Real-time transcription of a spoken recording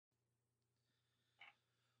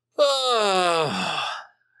Oh,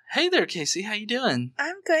 hey there, Casey. How you doing?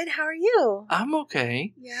 I'm good. How are you? I'm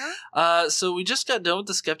okay. Yeah? So we just got done with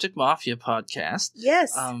the Skeptic Mafia podcast.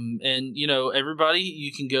 Yes. And everybody,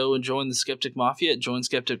 you can go and join the Skeptic Mafia at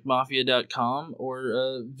joinskepticmafia.com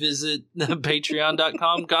or visit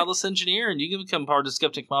patreon.com Godless Engineer, and you can become part of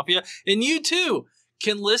Skeptic Mafia. And you too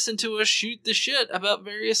can listen to us shoot the shit about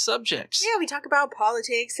various subjects. Yeah, we talk about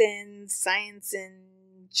politics and science and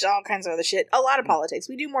all kinds of other shit. A lot of politics.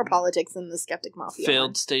 We do more politics than the Skeptic Mafia.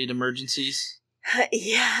 Failed state emergencies.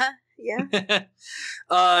 Yeah.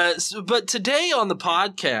 But today on the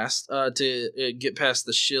podcast, to get past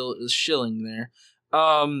the shilling there,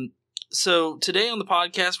 so today on the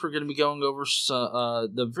podcast we're going to be going over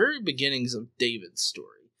the very beginnings of David's story.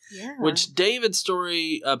 Yeah. Which David's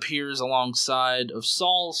story appears alongside of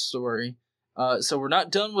Saul's story. So we're not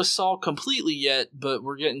done with Saul completely yet, but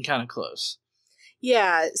we're getting kind of close.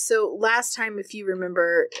 Yeah, so last time, if you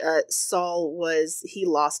remember, Saul he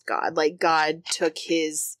lost God. Like, God took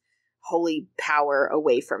his holy power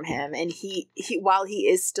away from him. And he while he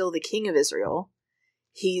is still the king of Israel,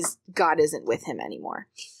 God isn't with him anymore.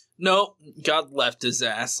 No, God left his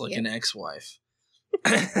ass like an ex-wife.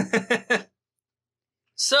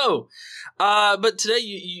 So, but today,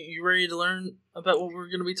 you ready to learn about what we're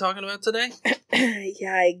going to be talking about today?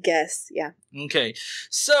 Yeah, I guess. Yeah. Okay.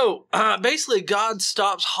 So, basically, God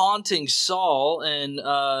stops haunting Saul and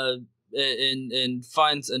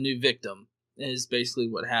finds a new victim. Is basically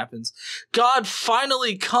what happens. God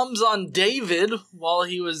finally comes on David while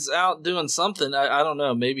he was out doing something. I don't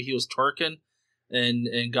know. Maybe he was twerking,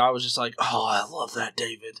 and God was just like, "Oh, I love that,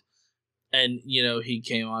 David." And, he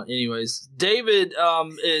came on. Anyways, David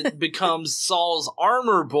it becomes Saul's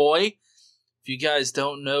armor boy. If you guys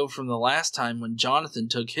don't know from the last time when Jonathan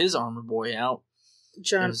took his armor boy out.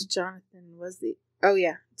 Jonathan was the... Oh,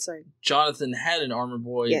 yeah. Sorry. Jonathan had an armor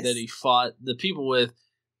boy that he fought the people with.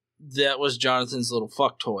 That was Jonathan's little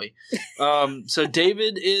fuck toy. So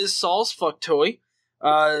David is Saul's fuck toy.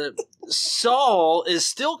 Saul is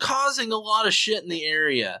still causing a lot of shit in the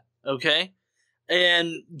area. Okay?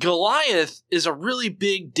 And Goliath is a really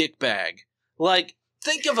big dickbag. Like,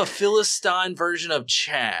 think of a Philistine version of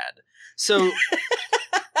Chad. So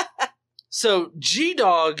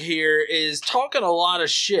G-Dog here is talking a lot of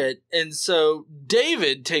shit, and so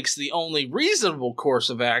David takes the only reasonable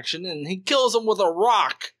course of action, and he kills him with a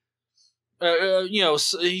rock.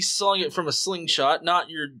 He's slung it from a slingshot,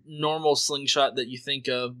 not your normal slingshot that you think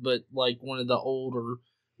of, but like one of the older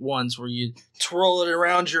ones where you twirl it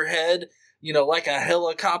around your head. Like a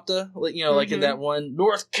helicopter, like in that one,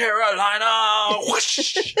 North Carolina,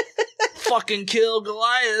 whoosh, fucking kill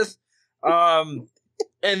Goliath. And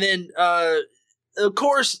then, of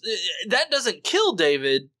course, that doesn't kill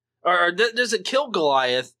David, or that doesn't kill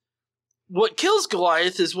Goliath. What kills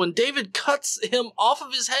Goliath is when David cuts him off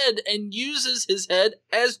of his head and uses his head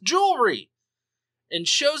as jewelry and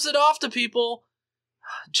shows it off to people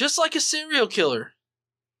just like a serial killer.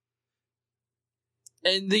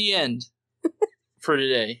 And the end. For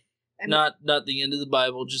today. Not the end of the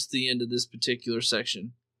Bible, just the end of this particular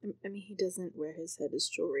section. I mean, he doesn't wear his head as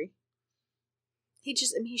jewelry. He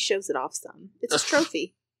shows it off some. It's a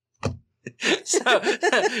trophy.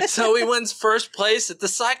 So he wins first place at the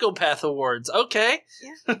Psychopath Awards. Okay.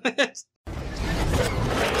 Yeah.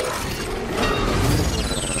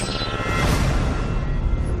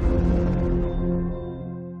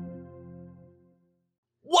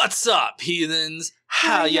 What's up, heathens?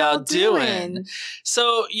 How y'all doing?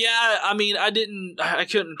 So, yeah, I mean, I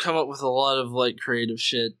couldn't come up with a lot of, creative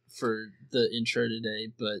shit for the intro today,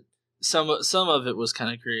 but some of it was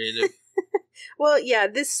kind of creative. Well, yeah,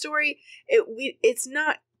 this story, it's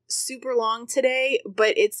not super long today,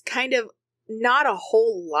 but it's kind of not a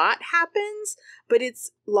whole lot happens, but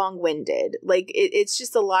it's long-winded. Like, it's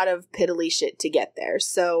just a lot of piddly shit to get there.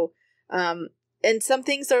 So, and some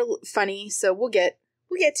things are funny, so we'll get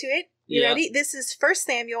to it. You ready? This is 1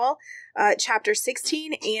 Samuel, chapter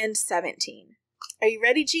 16 and 17. Are you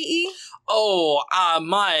ready, GE? Oh,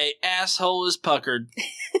 my asshole is puckered.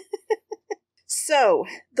 So,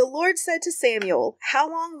 the Lord said to Samuel, "How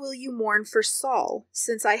long will you mourn for Saul,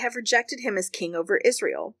 since I have rejected him as king over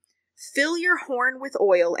Israel? Fill your horn with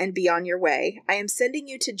oil and be on your way. I am sending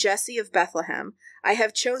you to Jesse of Bethlehem. I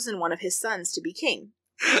have chosen one of his sons to be king."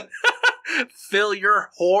 Fill your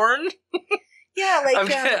horn? Yeah, like...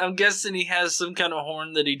 I'm guessing he has some kind of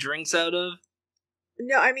horn that he drinks out of?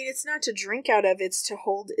 No, I mean, it's not to drink out of, it's to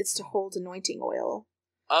hold anointing oil.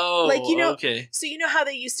 Oh, like, okay. So you know how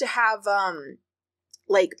they used to have,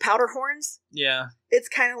 powder horns? Yeah. It's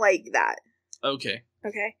kind of like that. Okay.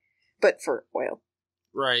 Okay? But for oil.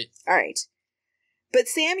 Right. All right. But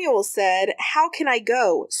Samuel said, "How can I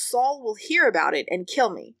go? Saul will hear about it and kill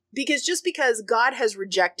me." Because just because God has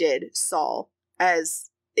rejected Saul as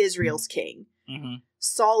Israel's king,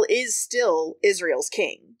 Saul is still Israel's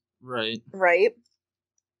king. Right. Right?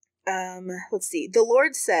 Let's see. The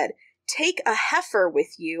Lord said, "Take a heifer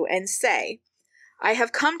with you and say, 'I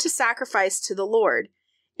have come to sacrifice to the Lord.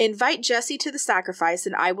 Invite Jesse to the sacrifice,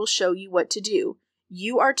 and I will show you what to do.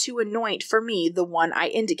 You are to anoint for me the one I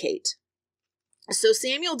indicate.'" So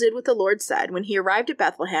Samuel did what the Lord said. When he arrived at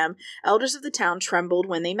Bethlehem, elders of the town trembled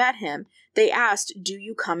when they met him. They asked, "Do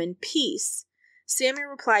you come in peace?" Samuel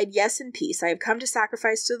replied, "Yes, in peace. I have come to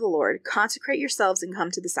sacrifice to the Lord. Consecrate yourselves and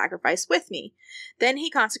come to the sacrifice with me." Then he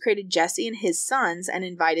consecrated Jesse and his sons and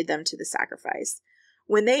invited them to the sacrifice.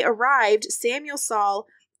 When they arrived, Samuel saw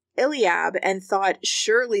Eliab and thought,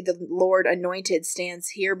 "Surely the Lord anointed stands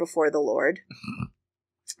here before the Lord."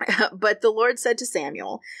 But the Lord said to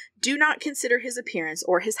Samuel, "Do not consider his appearance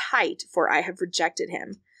or his height, for I have rejected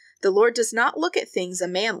him. The Lord does not look at things a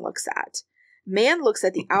man looks at. Man looks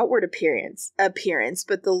at the outward appearance,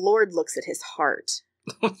 but the Lord looks at his heart."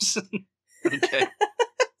 Okay.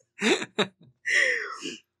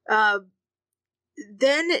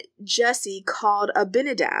 Then Jesse called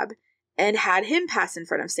Abinadab and had him pass in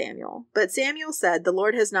front of Samuel. But Samuel said, "The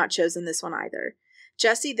Lord has not chosen this one either."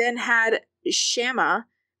 Jesse then had Shammah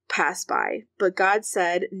pass by, but God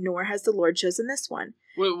said, "Nor has the Lord chosen this one."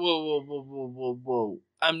 Wait, whoa.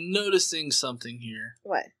 I'm noticing something here.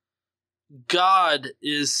 What? God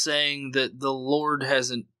is saying that the Lord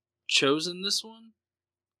hasn't chosen this one?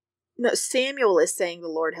 No, Samuel is saying the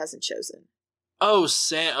Lord hasn't chosen. Oh,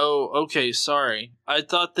 okay, sorry. I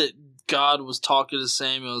thought that God was talking to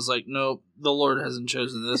Samuel. It's like, nope, the Lord hasn't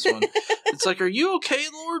chosen this one. It's like, are you okay,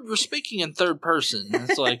 Lord? We're speaking in third person.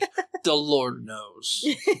 It's like, the Lord knows.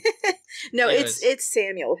 No, Anyways. it's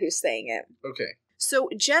Samuel who's saying it. Okay. So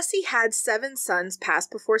Jesse had 7 sons pass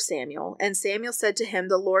before Samuel, and Samuel said to him,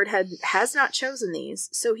 "The Lord has not chosen these."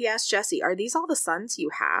 So he asked Jesse, "Are these all the sons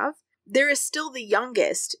you have?" "There is still the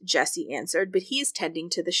youngest," Jesse answered, "but he is tending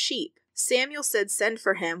to the sheep." Samuel said, "Send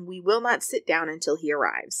for him. We will not sit down until he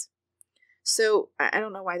arrives." So I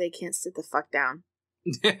don't know why they can't sit the fuck down.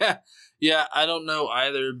 Yeah, I don't know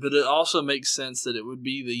either, but it also makes sense that it would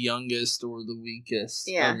be the youngest or the weakest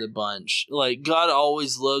of the bunch. Like, God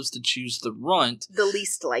always loves to choose the runt. The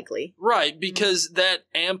least likely. Right, because that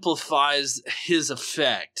amplifies his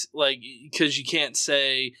effect. Like, because you can't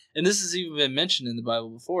say, and this has even been mentioned in the Bible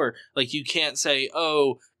before, like, you can't say,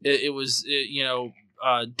 oh, David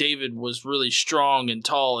was really strong and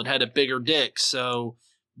tall and had a bigger dick, so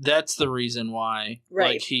that's the reason why,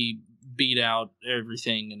 like, he beat out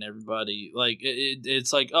everything and everybody. Like,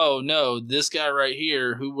 it's like, oh no, this guy right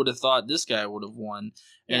here, who would have thought this guy would have won?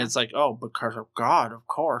 And it's like, oh, because of God, of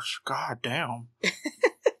course. God damn.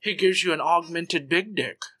 He gives you an augmented big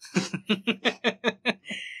dick.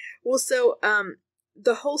 Well, so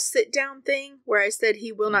the whole sit down thing where I said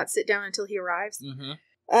he will not sit down until he arrives,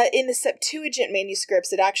 in the Septuagint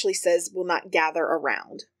manuscripts it actually says will not gather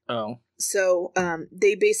around. Oh. So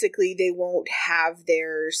they won't have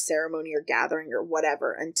their ceremony or gathering or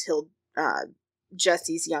whatever until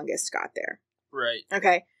Jesse's youngest got there. Right.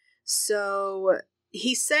 Okay. So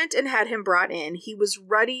he sent and had him brought in. He was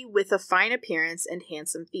ruddy with a fine appearance and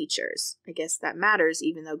handsome features. I guess that matters,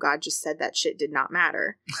 even though God just said that shit did not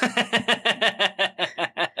matter.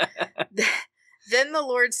 Then the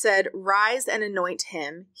Lord said, "Rise and anoint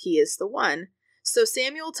him. He is the one." So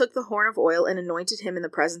Samuel took the horn of oil and anointed him in the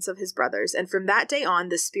presence of his brothers. And from that day on,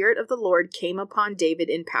 the Spirit of the Lord came upon David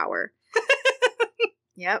in power.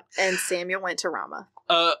 Yep. And Samuel went to Ramah.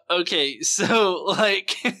 Okay, so,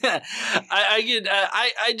 like,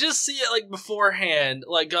 I just see it, like, beforehand,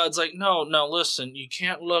 like, God's like, no, listen, you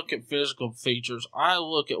can't look at physical features, I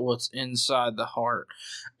look at what's inside the heart,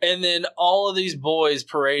 and then all of these boys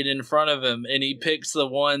parade in front of him, and he picks the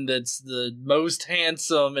one that's the most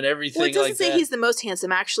handsome and everything like that. Well, it doesn't say he's the most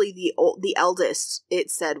handsome, actually, the eldest,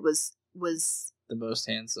 it said, was the most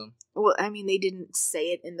handsome. Well, I mean, they didn't say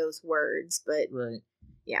it in those words, but... Right.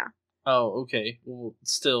 Yeah. Oh, okay. Well,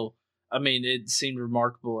 still, I mean, it seemed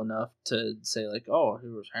remarkable enough to say, like, oh, he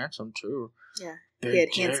was handsome, too. Yeah. Big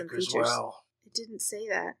he had handsome features. Well. It didn't say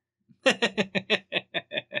that.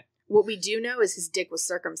 What we do know is his dick was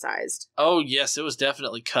circumcised. Oh, yes, it was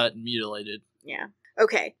definitely cut and mutilated. Yeah.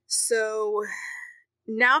 Okay, so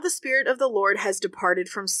now the Spirit of the Lord has departed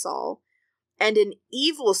from Saul, and an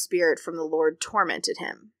evil spirit from the Lord tormented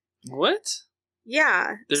him. What?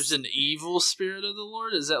 Yeah. There's an evil spirit of the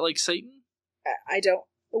Lord? Is that like Satan? I don't...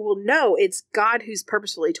 Well, no, it's God who's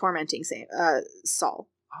purposefully tormenting Saul.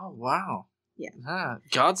 Oh, wow. Yeah. Ah,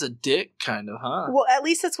 God's a dick, kind of, huh? Well, at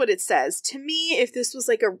least that's what it says. To me, if this was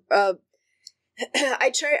like a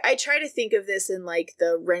I try to think of this in like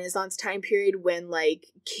the Renaissance time period when like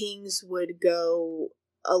kings would go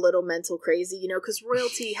a little mental crazy, you know, because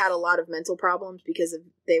royalty had a lot of mental problems because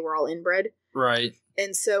they were all inbred. Right.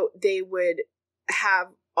 And so they would have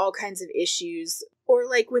all kinds of issues, or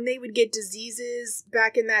like when they would get diseases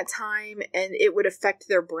back in that time and it would affect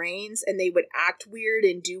their brains and they would act weird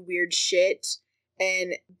and do weird shit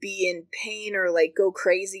and be in pain or like go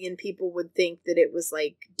crazy, and people would think that it was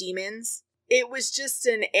like demons. It was just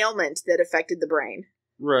an ailment that affected the brain.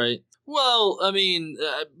 Right. Well, I mean,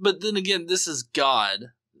 but then again, this is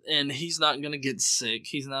God, and he's not going to get sick.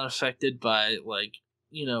 He's not affected by, like,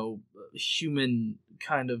 you know, human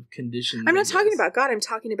kind of conditions. I'm not talking about God. I'm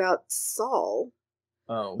talking about Saul.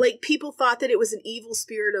 Oh. Like, people thought that it was an evil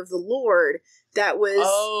spirit of the Lord that was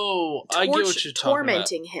I get what you're talking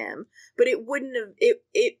tormenting about. him. But it wouldn't have...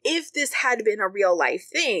 If this had been a real-life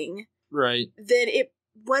thing... Right. Then it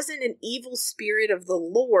wasn't an evil spirit of the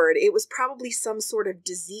Lord. It was probably some sort of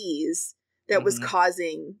disease that was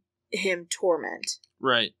causing him torment.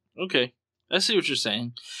 Right. Okay. I see what you're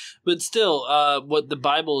saying. But still, what the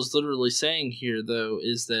Bible is literally saying here, though,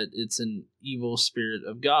 is that it's an evil spirit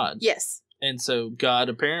of God. Yes. And so God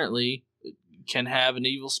apparently can have an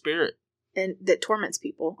evil spirit. And that torments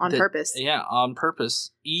people on purpose. Yeah, on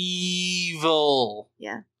purpose. Evil.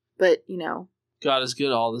 Yeah. But, you know. God is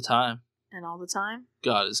good all the time. And all the time?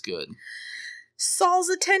 God is good. Saul's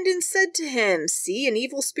attendant said to him, "See, an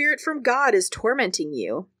evil spirit from God is tormenting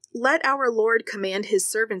you. Let our Lord command his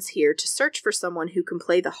servants here to search for someone who can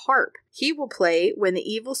play the harp. He will play when the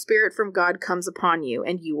evil spirit from God comes upon you,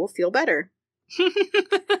 and you will feel better."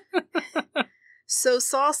 So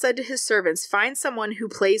Saul said to his servants, "Find someone who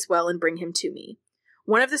plays well and bring him to me."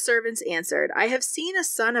 One of the servants answered, "I have seen a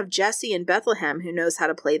son of Jesse in Bethlehem who knows how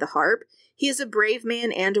to play the harp. He is a brave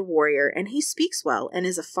man and a warrior, and he speaks well and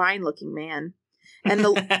is a fine-looking man. And the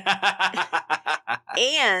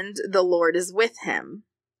Lord is with him."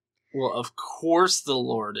 Well, of course the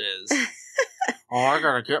Lord is. Oh, I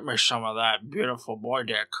gotta get me some of that beautiful boy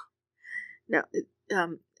dick. No,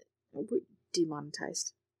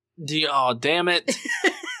 demonetized. Oh, damn it.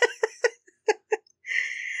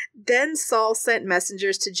 Then Saul sent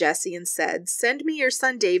messengers to Jesse and said, "Send me your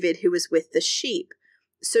son David, who is with the sheep."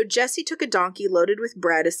 So Jesse took a donkey loaded with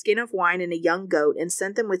bread, a skin of wine, and a young goat, and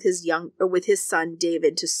sent them with his son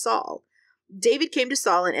David to Saul. David came to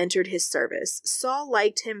Saul and entered his service. Saul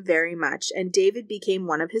liked him very much, and David became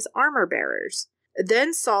one of his armor bearers.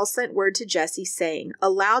 Then Saul sent word to Jesse, saying,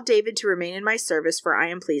 "Allow David to remain in my service, for I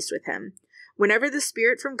am pleased with him." Whenever the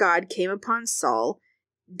Spirit from God came upon Saul,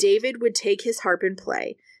 David would take his harp and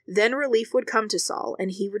play. Then relief would come to Saul,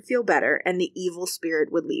 and he would feel better, and the evil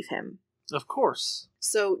spirit would leave him. Of course.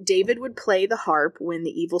 So David would play the harp when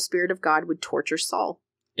the evil spirit of God would torture Saul.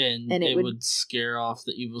 And it would scare off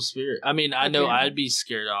the evil spirit. I mean, I know I'd be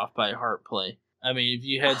scared off by harp play. I mean, if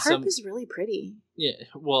you had harp is really pretty. Yeah,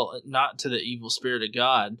 well, not to the evil spirit of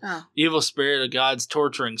God. Oh. The evil spirit of God's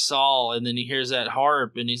torturing Saul, and then he hears that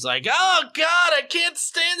harp, and he's like, "Oh, God, I can't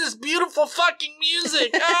stand this beautiful fucking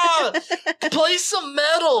music. Oh, play some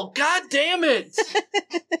metal. God damn it."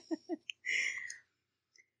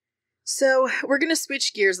 So, we're going to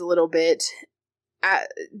switch gears a little bit.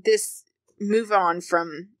 Move on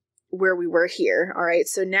from where we were here. All right,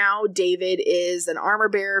 so now David is an armor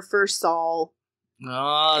bearer for Saul.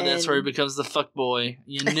 Oh, that's where he becomes the fuckboy.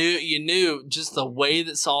 You knew just the way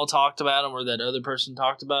that Saul talked about him, or that other person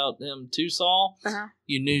talked about him to Saul.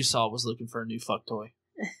 You knew Saul was looking for a new fuck toy.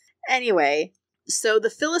 Anyway, so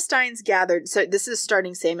the Philistines gathered. So this is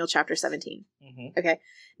starting Samuel chapter 17. Okay.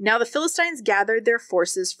 Now the Philistines gathered their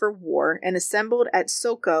forces for war and assembled at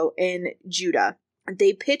Soko in Judah.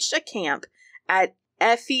 They pitched a camp at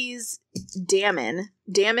Ephes Dammim,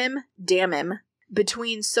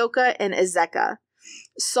 between Soka and Azekah.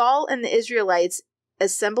 Saul and the Israelites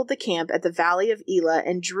assembled the camp at the valley of Elah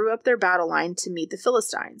and drew up their battle line to meet the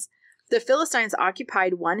Philistines. The Philistines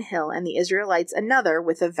occupied one hill and the Israelites another,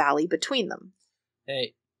 with a valley between them.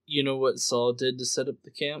 Hey, you know what Saul did to set up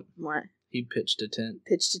the camp? What? He pitched a tent.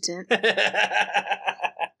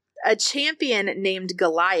 A champion named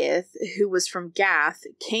Goliath, who was from Gath,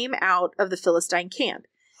 came out of the Philistine camp.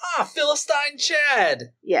 Ah, Philistine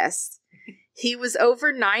Chad! Yes. He was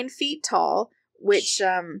over 9 feet tall, which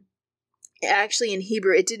actually in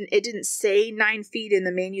Hebrew it didn't say 9 feet in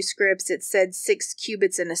the manuscripts. It said 6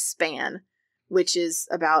 cubits in a span, which is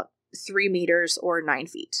about 3 meters or 9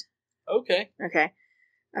 feet. Okay.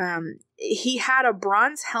 He had a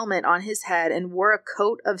bronze helmet on his head and wore a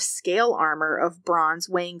coat of scale armor of bronze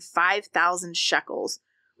weighing 5,000 shekels,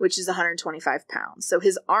 which is 125 pounds. So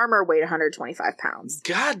his armor weighed 125 pounds.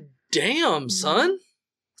 God damn, son.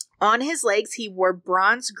 On his legs, he wore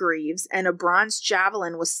bronze greaves, and a bronze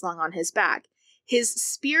javelin was slung on his back. His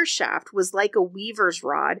spear shaft was like a weaver's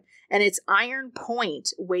rod, and its iron point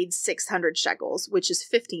weighed 600 shekels, which is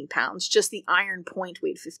 15 pounds. Just the iron point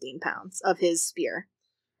weighed 15 pounds of his spear.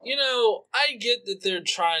 You know, I get that they're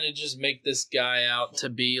trying to just make this guy out to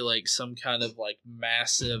be like some kind of like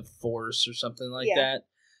massive force or something like that.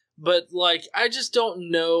 But like, I just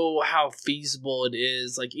don't know how feasible it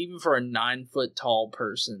is, like even for a 9-foot tall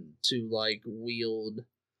person to like wield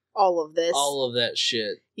all of this. All of that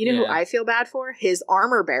shit. You know who I feel bad for? His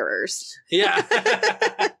armor bearers. Yeah.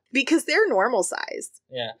 Because they're normal sized.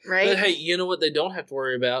 Yeah. Right? But hey, you know what they don't have to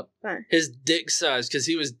worry about? Huh. His dick size, because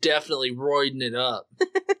he was definitely roiding it up.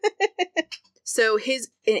 So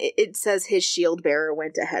it says his shield bearer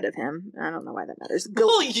went ahead of him. I don't know why that matters.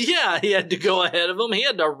 Well, yeah, he had to go ahead of him. He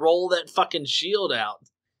had to roll that fucking shield out.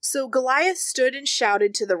 So Goliath stood and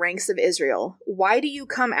shouted to the ranks of Israel, "Why do you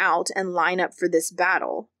come out and line up for this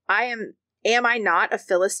battle? Am I not a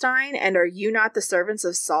Philistine, and are you not the servants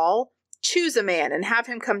of Saul? Choose a man and have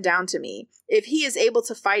him come down to me. If he is able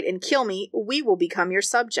to fight and kill me, we will become your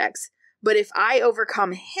subjects. But if I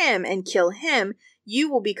overcome him and kill him,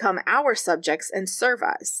 you will become our subjects and serve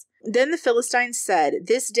us." Then the Philistines said,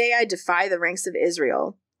 "This day I defy the ranks of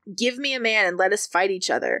Israel. Give me a man and let us fight each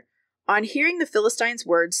other." On hearing the Philistines'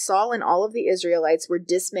 words, Saul and all of the Israelites were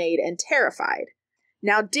dismayed and terrified.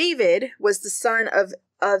 Now David was the son of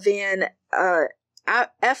an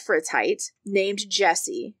Ephrathite named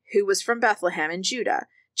Jesse, who was from Bethlehem in Judah.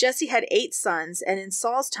 Jesse had 8 sons, and in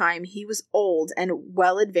Saul's time he was old and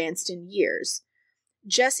well advanced in years.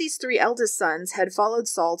 Jesse's 3 eldest sons had followed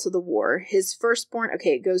Saul to the war. His firstborn,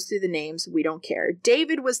 okay, it goes through the names, we don't care.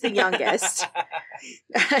 David was the youngest.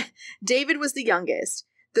 David was the youngest.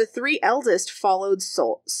 The 3 eldest followed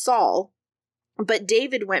Saul, but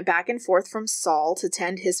David went back and forth from Saul to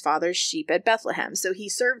tend his father's sheep at Bethlehem. So he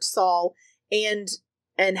served Saul and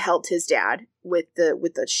helped his dad with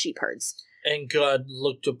the sheep herds. And God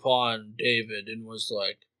looked upon David and was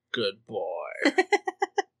like, "Good boy."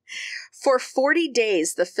 For 40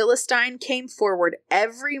 days, the Philistine came forward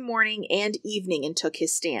every morning and evening and took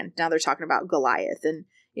his stand. Now they're talking about Goliath and,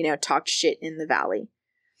 talked shit in the valley.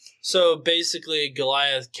 So basically,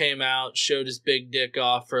 Goliath came out, showed his big dick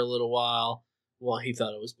off for a little while. Well, he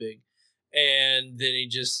thought it was big. And then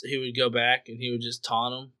he would go back and he would just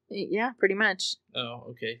taunt him. Yeah, pretty much. Oh,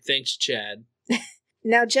 okay. Thanks, Chad.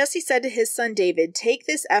 Now Jesse said to his son David, "Take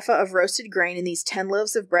this ephah of roasted grain and these 10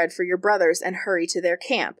 loaves of bread for your brothers and hurry to their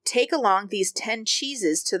camp. Take along these 10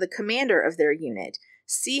 cheeses to the commander of their unit.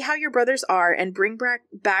 See how your brothers are and bring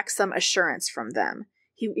back some assurance from them."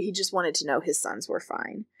 He just wanted to know his sons were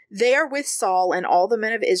fine. "They are with Saul and all the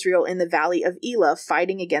men of Israel in the valley of Elah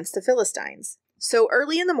fighting against the Philistines." So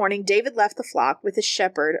early in the morning, David left the flock with his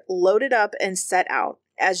shepherd, loaded up, and set out,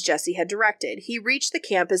 as Jesse had directed. He reached the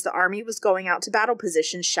camp as the army was going out to battle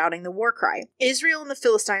positions, shouting the war cry. Israel and the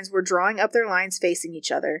Philistines were drawing up their lines facing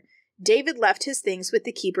each other. David left his things with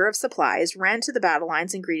the keeper of supplies, ran to the battle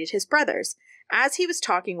lines, and greeted his brothers. As he was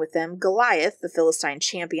talking with them, Goliath, the Philistine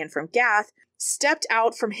champion from Gath, stepped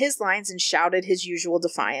out from his lines and shouted his usual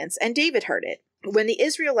defiance, and David heard it. When the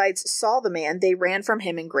Israelites saw the man, they ran from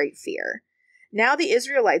him in great fear. Now the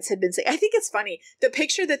Israelites had been saying, I think it's funny, the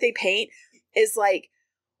picture that they paint is like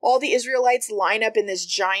all the Israelites line up in this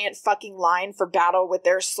giant fucking line for battle with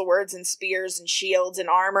their swords and spears and shields and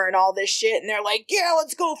armor and all this shit, and they're like, "Yeah,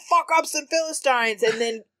 let's go fuck up some Philistines," and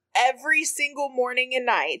then every single morning and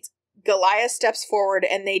night, Goliath steps forward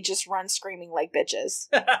and they just run screaming like bitches.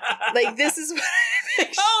 Like, this is what I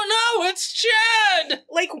picture. Oh no, it's Chad!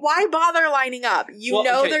 Like, why bother lining up?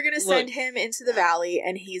 They're going to send look. him into the valley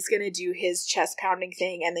and he's going to do his chest pounding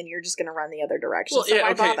thing and then you're just going to run the other direction.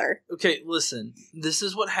 Why bother? Okay, listen. This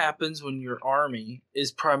is what happens when your army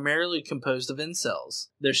is primarily composed of incels.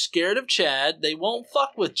 They're scared of Chad. They won't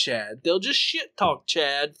fuck with Chad. They'll just shit talk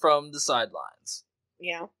Chad from the sidelines.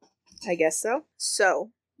 Yeah, I guess so.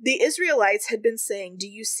 So, the Israelites had been saying, "Do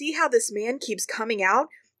you see how this man keeps coming out?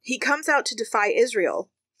 He comes out to defy Israel.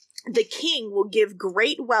 The king will give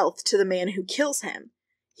great wealth to the man who kills him.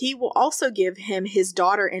 He will also give him his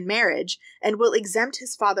daughter in marriage and will exempt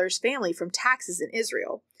his father's family from taxes in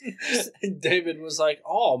Israel." And David was like,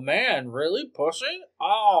 "Oh man, really? Pussy?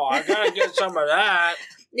 Oh, I gotta get some of that."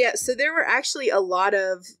 Yeah, so there were actually a lot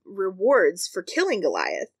of rewards for killing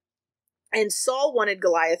Goliath. And Saul wanted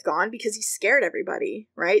Goliath gone because he scared everybody,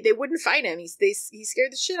 right? They wouldn't fight him. He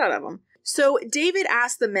scared the shit out of them. So David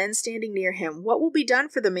asked the men standing near him, "What will be done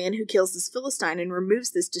for the man who kills this Philistine and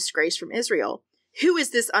removes this disgrace from Israel? Who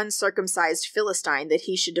is this uncircumcised Philistine that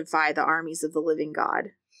he should defy the armies of the living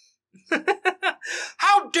God?"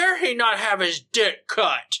 How dare he not have his dick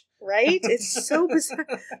cut? Right? It's so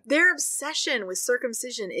bizarre. Their obsession with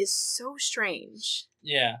circumcision is so strange.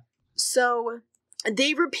 Yeah. So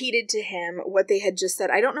they repeated to him what they had just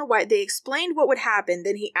said. I don't know why. They explained what would happen,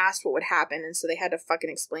 then he asked what would happen, and so they had to fucking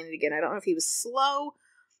explain it again. I don't know if he was slow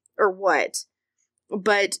or what,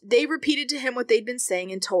 but they repeated to him what they'd been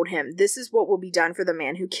saying and told him, "This is what will be done for the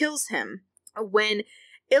man who kills him." When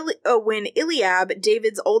Eliab,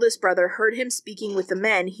 David's oldest brother, heard him speaking with the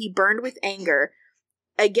men, he burned with anger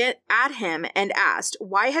again at him and asked,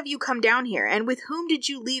 "Why have you come down here? And with whom did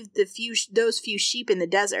you leave those few sheep in the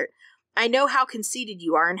desert? I know how conceited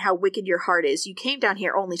you are and how wicked your heart is. You came down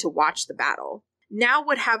here only to watch the battle." "Now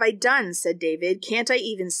what have I done?" said David. "Can't I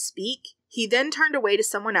even speak?" He then turned away to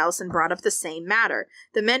someone else and brought up the same matter.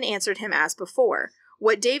 The men answered him as before.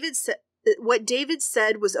 What David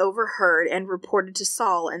said was overheard and reported to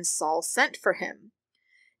Saul, and Saul sent for him.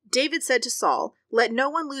 David said to Saul, "Let no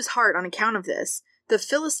one lose heart on account of this. This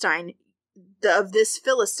Philistine,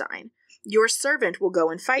 your servant will go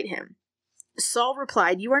and fight him." Saul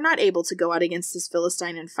replied, "You are not able to go out against this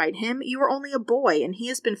Philistine and fight him. You are only a boy, and he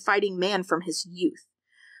has been fighting man from his youth."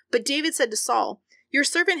 But David said to Saul, "Your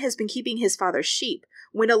servant has been keeping his father's sheep.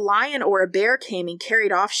 When a lion or a bear came and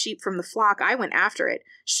carried off sheep from the flock, I went after it,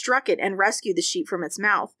 struck it, and rescued the sheep from its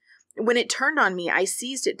mouth. When it turned on me, I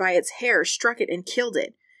seized it by its hair, struck it, and killed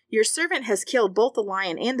it. Your servant has killed both the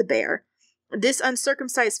lion and the bear. This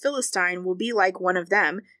uncircumcised Philistine will be like one of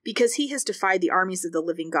them, because he has defied the armies of the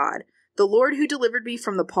living God. The Lord who delivered me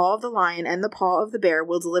from the paw of the lion and the paw of the bear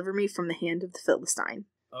will deliver me from the hand of the Philistine."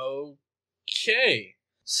 Okay.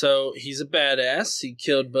 So he's a badass. He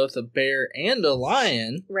killed both a bear and a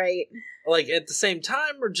lion. Right. Like at the same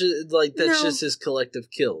time, or just like that's No. just his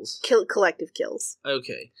collective kills? Collective kills.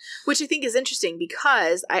 Okay. Which I think is interesting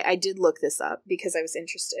because I did look this up because I was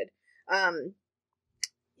interested.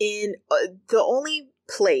 In the only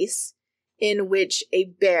place in which a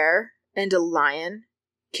bear and a lion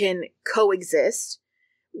can coexist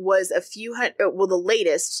was the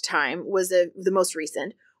latest time was the most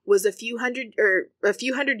recent was a few hundred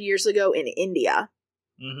years ago in India.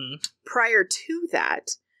 Mm-hmm. Prior to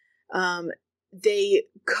that, they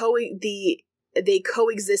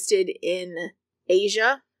coexisted in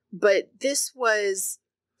Asia, but this was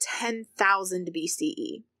 10,000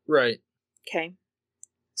 BCE. Right. Okay.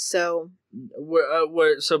 So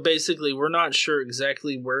so basically, we're not sure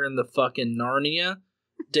exactly where in the fucking Narnia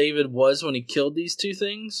David was when he killed these two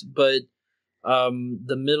things, but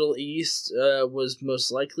the Middle East was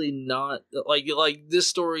most likely not like this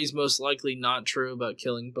story is most likely not true about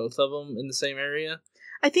killing both of them in the same area.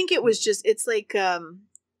 I think it was just it's like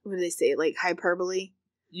what do they say, like hyperbole?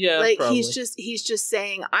 Yeah, like probably. he's just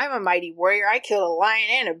saying, "I'm a mighty warrior. I killed a lion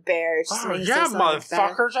and a bear." Yeah,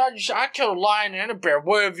 motherfuckers! I killed a lion and a bear.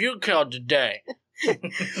 What have you killed today?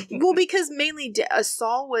 Well, because mainly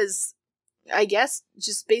Saul was, I guess,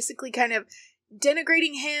 just basically kind of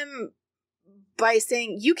denigrating him by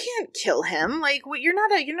saying, "You can't kill him. Like, what? You're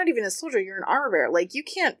not even a soldier. You're an armor bearer. Like, you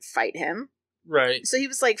can't fight him." Right. So he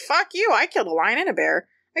was like, "Fuck you! I killed a lion and a bear.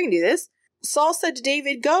 I can do this." Saul said to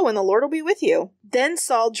David, "Go, and the Lord will be with you." Then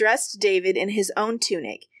Saul dressed David in his own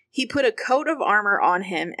tunic. He put a coat of armor on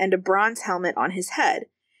him and a bronze helmet on his head.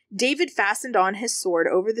 David fastened on his sword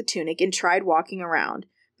over the tunic and tried walking around,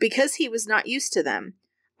 because he was not used to them.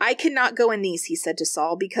 "I cannot go in these," he said to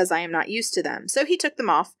Saul, "because I am not used to them." So he took them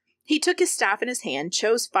off. He took his staff in his hand,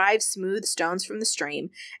 chose 5 smooth stones from the stream,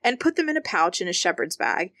 and put them in a pouch in a shepherd's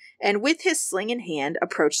bag, and with his sling in hand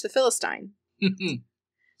approached the Philistine.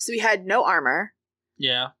 So he had no armor.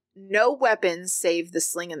 Yeah. No weapons save the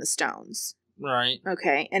sling and the stones. Right.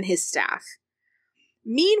 Okay, and his staff.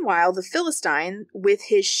 Meanwhile, the Philistine, with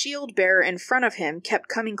his shield bearer in front of him, kept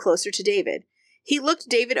coming closer to David. He looked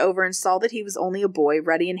David over and saw that he was only a boy,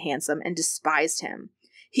 ruddy and handsome, and despised him.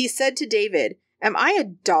 He said to David, "Am I a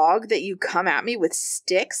dog that you come at me with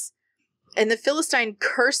sticks?" And the Philistine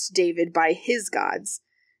cursed David by his gods.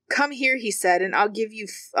 "Come here," he said, "and I'll give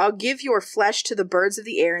your flesh to the birds of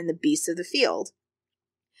the air and the beasts of the field."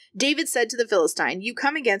 David said to the Philistine, "You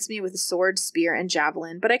come against me with a sword, spear, and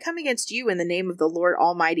javelin, but I come against you in the name of the Lord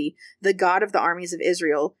Almighty, the God of the armies of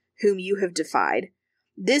Israel, whom you have defied.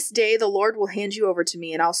 This day the Lord will hand you over to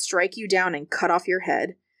me, and I'll strike you down and cut off your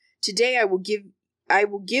head. Today I will I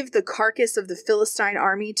will give the carcass of the Philistine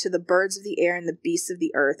army to the birds of the air and the beasts of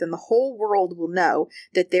the earth, and the whole world will know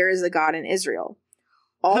that there is a God in Israel.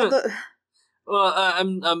 All the... Well,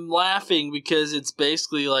 I'm laughing because it's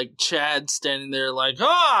basically like Chad standing there like,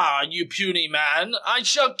 you puny man, I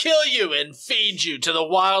shall kill you and feed you to the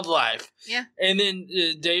wildlife. Yeah. And then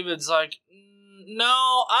David's like,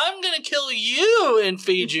 no, I'm going to kill you and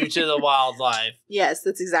feed you to the wildlife. Yes,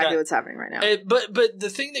 that's exactly what's happening right now. But the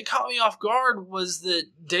thing that caught me off guard was that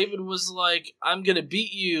David was like, I'm going to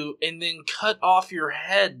beat you and then cut off your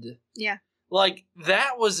head. Yeah. Like,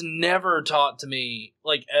 that was never taught to me,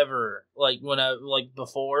 like, ever. Like,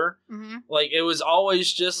 before. Mm-hmm. Like, it was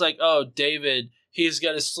always just like, oh, David, he's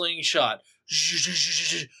got a slingshot.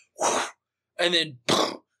 And then,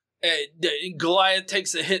 Goliath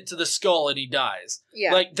takes a hit to the skull and he dies.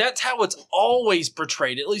 Yeah. Like, that's how it's always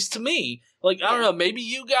portrayed, at least to me. Like, I don't know, maybe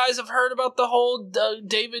you guys have heard about the whole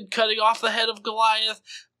David cutting off the head of Goliath.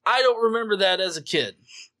 I don't remember that as a kid.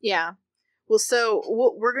 Yeah. Well, so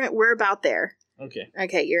we're about there. Okay.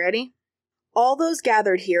 Okay, you ready? All those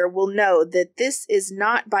gathered here will know that this is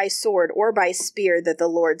not by sword or by spear that the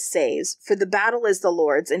Lord saves, for the battle is the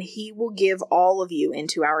Lord's, and he will give all of you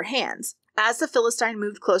into our hands. As the Philistine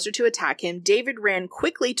moved closer to attack him, David ran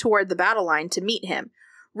quickly toward the battle line to meet him.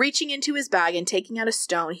 Reaching into his bag and taking out a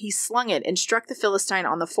stone, he slung it and struck the Philistine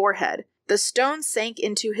on the forehead. The stone sank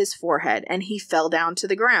into his forehead, and he fell down to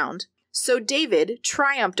the ground. So David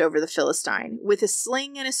triumphed over the Philistine with a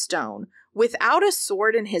sling and a stone, without a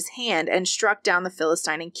sword in his hand, and struck down the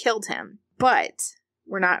Philistine and killed him. But,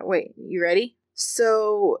 wait, you ready?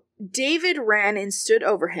 So David ran and stood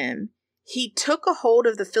over him. He took a hold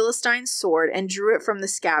of the Philistine's sword and drew it from the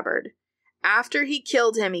scabbard. After he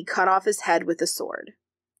killed him, he cut off his head with the sword.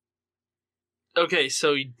 Okay,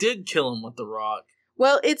 so he did kill him with the rock.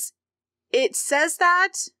 Well, it says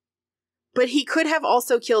that... But he could have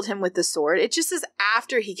also killed him with the sword. It just says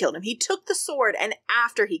after he killed him. He took the sword and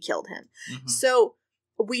after he killed him. Mm-hmm. So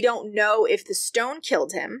we don't know if the stone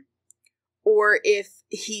killed him or if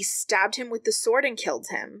he stabbed him with the sword and killed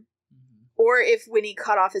him. Mm-hmm. Or if when he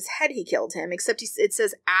cut off his head, he killed him. Except it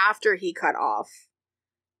says after he cut off.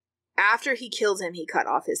 After he killed him, he cut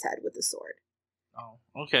off his head with the sword. Oh,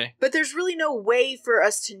 okay. But there's really no way for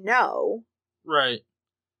us to know. Right.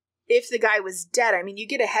 If the guy was dead. I mean, you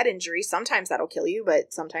get a head injury. Sometimes that'll kill you,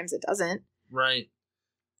 but sometimes it doesn't. Right.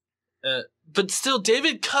 But still,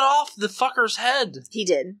 David cut off the fucker's head. He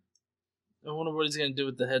did. I wonder what he's going to do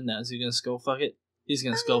with the head now. Is he going to skull fuck it? He's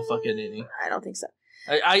going to skull fuck it, isn't he? I don't think so.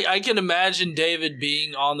 I can imagine David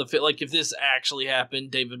being on the field. Like, if this actually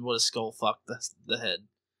happened, David would have skull fucked the head.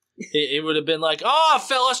 It would have been like, oh,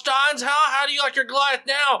 Philistines, how do you like your Goliath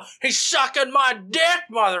now? He's sucking my dick,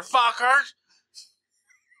 motherfuckers.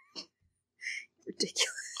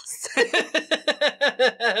 Ridiculous.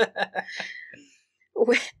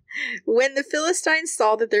 When the Philistines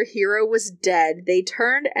saw that their hero was dead, they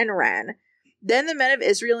turned and ran. Then the men of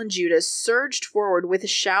Israel and Judah surged forward with a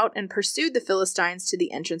shout and pursued the Philistines to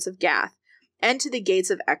the entrance of Gath and to the gates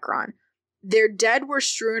of Ekron. Their dead were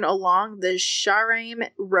strewn along the Sharaim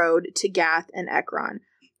road to Gath and Ekron.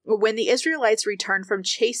 When the Israelites returned from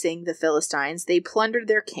chasing the Philistines, they plundered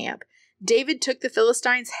their camp. David took the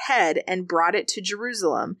Philistine's head and brought it to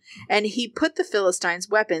Jerusalem, and he put the Philistines'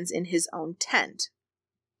 weapons in his own tent.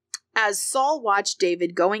 As Saul watched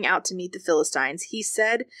David going out to meet the Philistines, he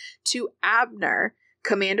said to Abner,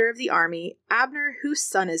 commander of the army, "Abner, whose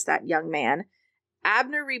son is that young man?"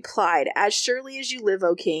 Abner replied, "As surely as you live,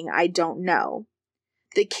 O king, I don't know."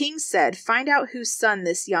 The king said, "Find out whose son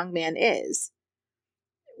this young man is."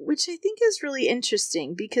 Which I think is really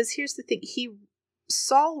interesting, because here's the thing.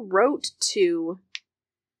 Saul wrote to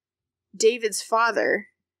David's father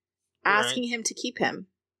asking him to keep him.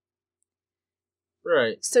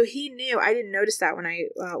 Right. So he knew. I didn't notice that when I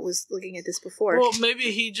was looking at this before. Well,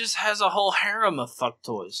 maybe he just has a whole harem of fuck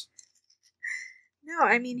toys. No,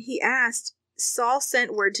 I mean, he asked. Saul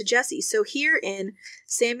sent word to Jesse. So here in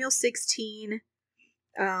Samuel 16,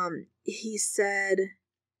 he said,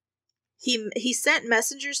 he sent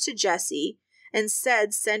messengers to Jesse and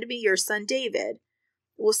said, "Send me your son David."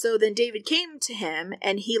 Well, so then David came to him,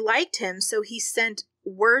 and he liked him, so he sent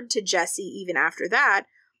word to Jesse even after that,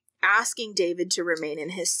 asking David to remain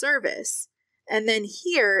in his service. And then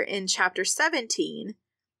here in chapter 17,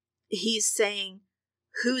 he's saying,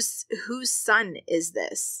 whose son is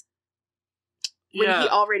this? When he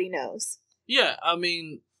already knows. Yeah, I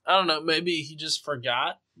mean, I don't know, maybe he just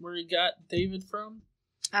forgot where he got David from?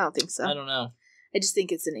 I don't think so. I don't know. I just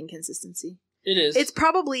think it's an inconsistency. It is. It's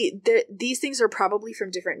probably, these things are probably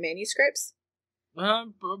from different manuscripts.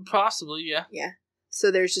 Possibly, yeah. Yeah. So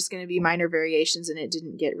there's just going to be minor variations, and it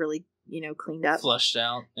didn't get really, cleaned up. Flushed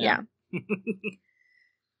out. Yeah.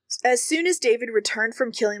 As soon as David returned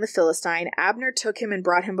from killing the Philistine, Abner took him and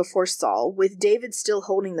brought him before Saul, with David still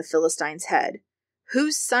holding the Philistine's head.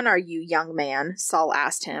 "Whose son are you, young man?" Saul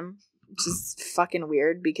asked him, which is fucking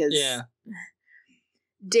weird because... Yeah.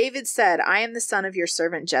 David said, "I am the son of your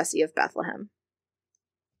servant Jesse of Bethlehem."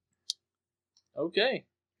 Okay.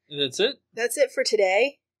 That's it? That's it for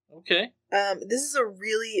today. Okay. This is a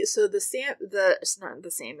really... So the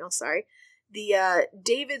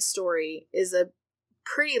David story is a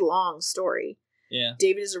pretty long story. Yeah.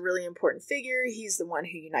 David is a really important figure. He's the one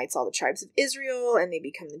who unites all the tribes of Israel, and they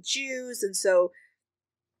become the Jews. And so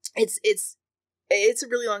it's a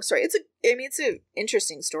really long story. It's an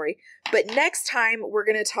interesting story. But next time we're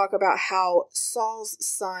going to talk about how Saul's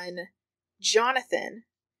son Jonathan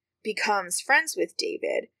becomes friends with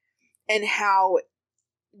David, and how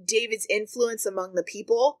David's influence among the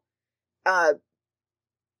people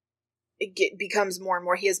becomes more and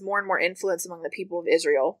more. He has more and more influence among the people of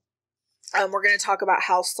Israel. We're going to talk about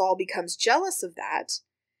how Saul becomes jealous of that.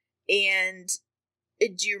 And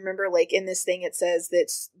do you remember, like, in this thing it says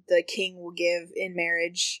that the king will give in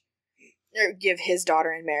marriage, or give his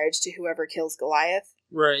daughter in marriage to whoever kills Goliath?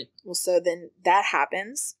 Right. Well, so then that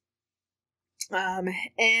happens. And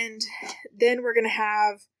then we're going to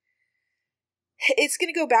have... It's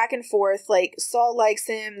going to go back and forth. Like, Saul likes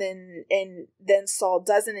him, and then Saul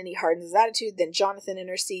doesn't, and he hardens his attitude. Then Jonathan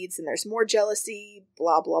intercedes, and there's more jealousy,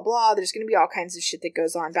 blah, blah, blah. There's going to be all kinds of shit that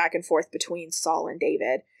goes on back and forth between Saul and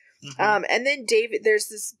David. Mm-hmm. And then David, there's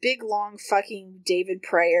this big, long fucking David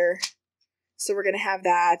prayer. So we're going to have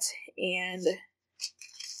that, and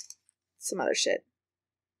some other shit.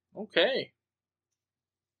 Okay.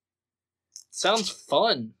 Sounds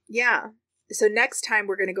fun. Yeah. So next time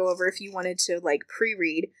we're going to go over, if you wanted to, like,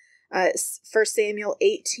 pre-read, 1 Samuel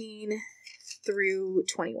 18 through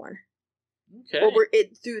 21. Okay. Well,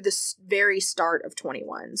 through the very start of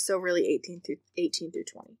 21. So really 18 through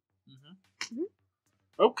 20. Mm-hmm. Mm-hmm.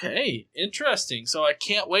 Okay. Interesting. So I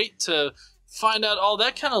can't wait to find out all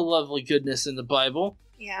that kind of lovely goodness in the Bible.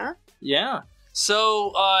 Yeah. Yeah.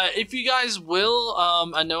 So, if you guys will,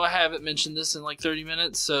 I know I haven't mentioned this in like 30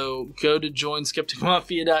 minutes, so go to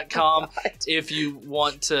joinskepticmafia.com if you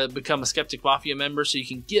want to become a Skeptic Mafia member so you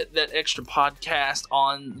can get that extra podcast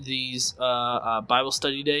on these Bible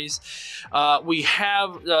study days. We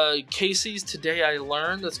have Casey's Today I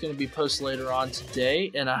Learned that's going to be posted later on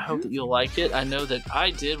today, and I hope that you'll like it. I know that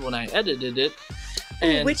I did when I edited it.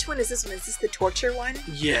 And which one is this one? Is this the torture one?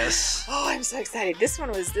 Yes. Oh, I'm so excited. This one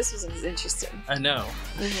was interesting. I know.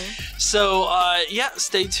 Mm-hmm. So,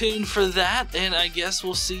 stay tuned for that, and I guess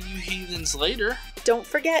we'll see you heathens later. Don't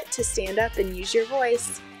forget to stand up and use your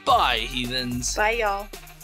voice. Bye, heathens. Bye, y'all.